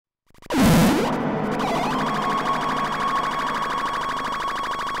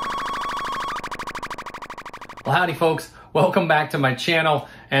Well, howdy folks, welcome back to my channel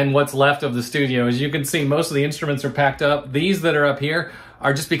and what's left of the studio. As you can see, most of the instruments are packed up. These that are up here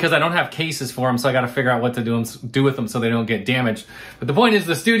are just because I don't have cases for them, so I got to figure out what to do with them so they don't get damaged. But the point is,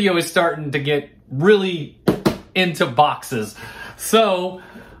 the studio is starting to get really into boxes. So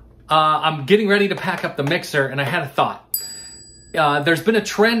I'm getting ready to pack up the mixer, and I had a thought. There's been a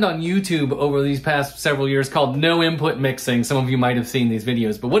trend on YouTube over these past several years called no input mixing. Some of you might have seen these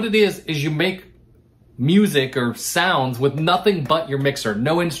videos, but what it is you make music or sounds with nothing but your mixer,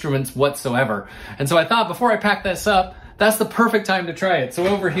 no instruments whatsoever. And so I thought, before I pack this up, that's the perfect time to try it. So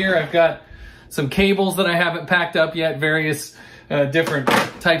over here I've got some cables that I haven't packed up yet, various different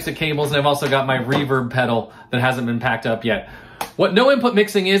types of cables, and I've also got my reverb pedal that hasn't been packed up yet. What no input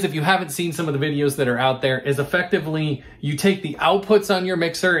mixing is, if you haven't seen some of the videos that are out there, is effectively you take the outputs on your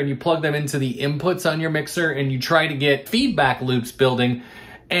mixer and you plug them into the inputs on your mixer, and you try to get feedback loops building.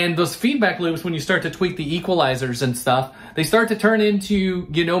 And those feedback loops, when you start to tweak the equalizers and stuff, they start to turn into,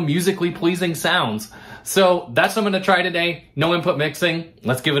 you know, musically pleasing sounds. So that's what I'm going to try today. No input mixing.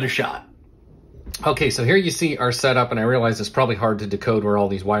 Let's give it a shot. Okay, so here you see our setup, and I realize it's probably hard to decode where all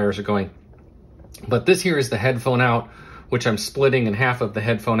these wires are going. But this here is the headphone out, which I'm splitting, and half of the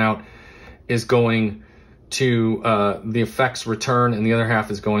headphone out is going to the effects return, and the other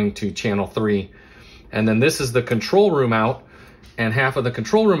half is going to channel 3. And then this is the control room out, and half of the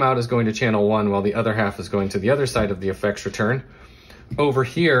control room out is going to channel 1, while the other half is going to the other side of the effects return. Over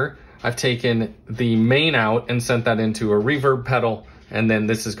here, I've taken the main out and sent that into a reverb pedal, and then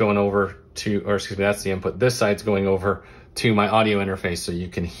this is going over to, or excuse me, that's the input. This side's going over to my audio interface so you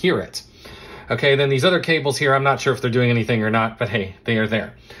can hear it. Okay, then these other cables here, I'm not sure if they're doing anything or not, but hey, they are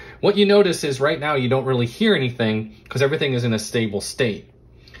there. What you notice is right now you don't really hear anything because everything is in a stable state.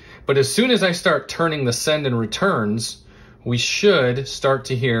 But as soon as I start turning the send and returns, we should start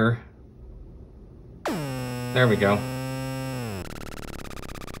to hear, there we go.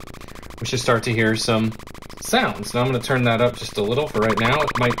 We should start to hear some sounds. Now I'm going to turn that up just a little for right now. It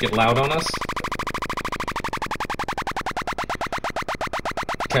might get loud on us.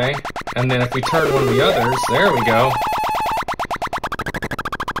 Okay, and then if we turn one of the others, there we go.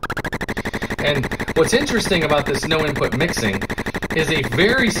 And what's interesting about this no input mixing is a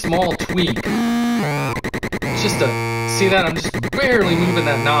very small tweak. It's just a, see that? I'm just barely moving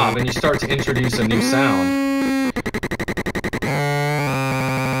that knob, and you start to introduce a new sound.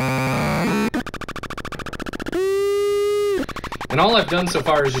 And all I've done so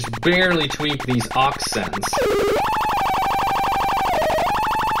far is just barely tweak these aux sends.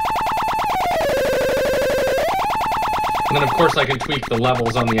 And then of course I can tweak the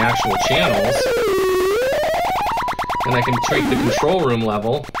levels on the actual channels. And I can tweak the control room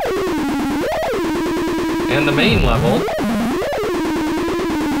level. And the main level.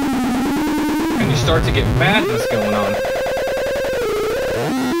 And you start to get madness going on.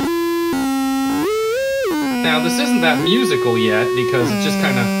 Now this isn't that musical yet because it just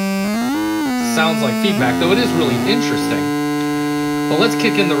kind of sounds like feedback, though it is really interesting. Well, let's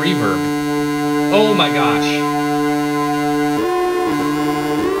kick in the reverb. Oh my gosh.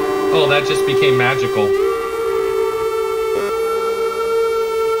 Oh, that just became magical.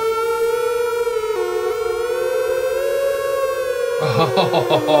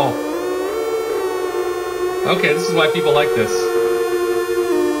 Oh. Okay, this is why people like this.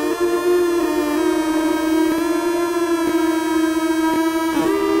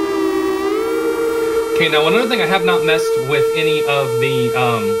 Okay, now another thing, I have not messed with any of the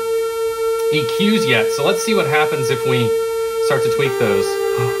EQs yet, so let's see what happens if we start to tweak those.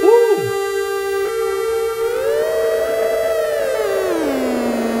 Woo!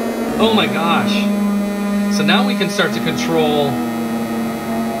 Oh my gosh. So now we can start to control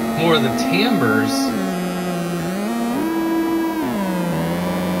more of the timbres.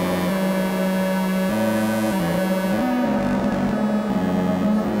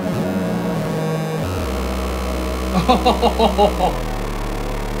 Oh,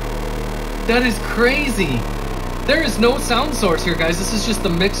 that is crazy. There is no sound source here, guys. This is just the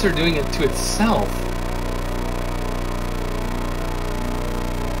mixer doing it to itself.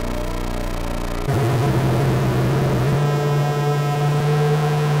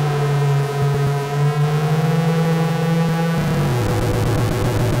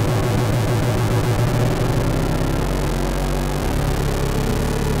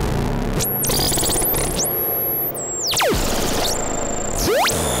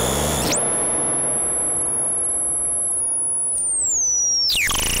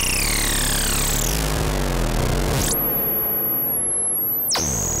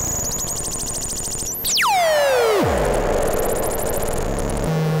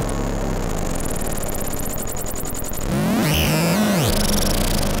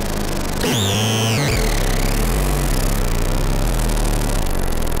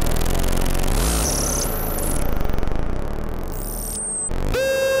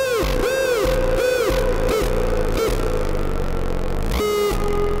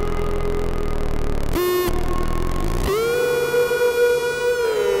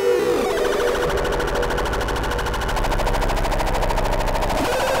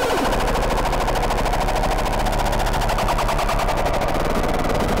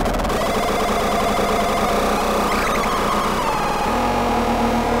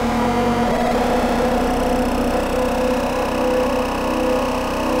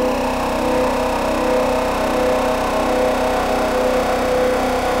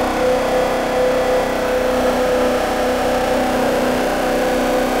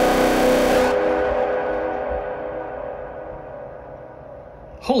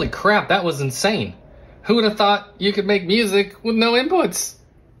 Holy crap, that was insane. Who would have thought you could make music with no inputs?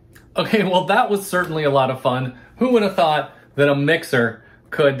 Okay, well, that was certainly a lot of fun. Who would have thought that a mixer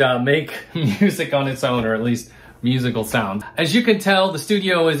could make music on its own, or at least musical sound? As you can tell, the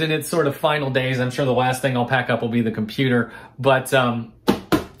studio is in its sort of final days. I'm sure the last thing I'll pack up will be the computer, but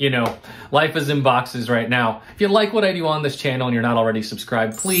you know, life is in boxes right now. If you like what I do on this channel and you're not already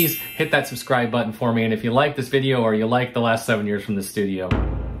subscribed, please hit that subscribe button for me. And if you like this video or you like the last 7 years from the studio,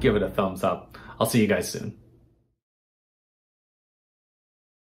 give it a thumbs up. I'll see you guys soon.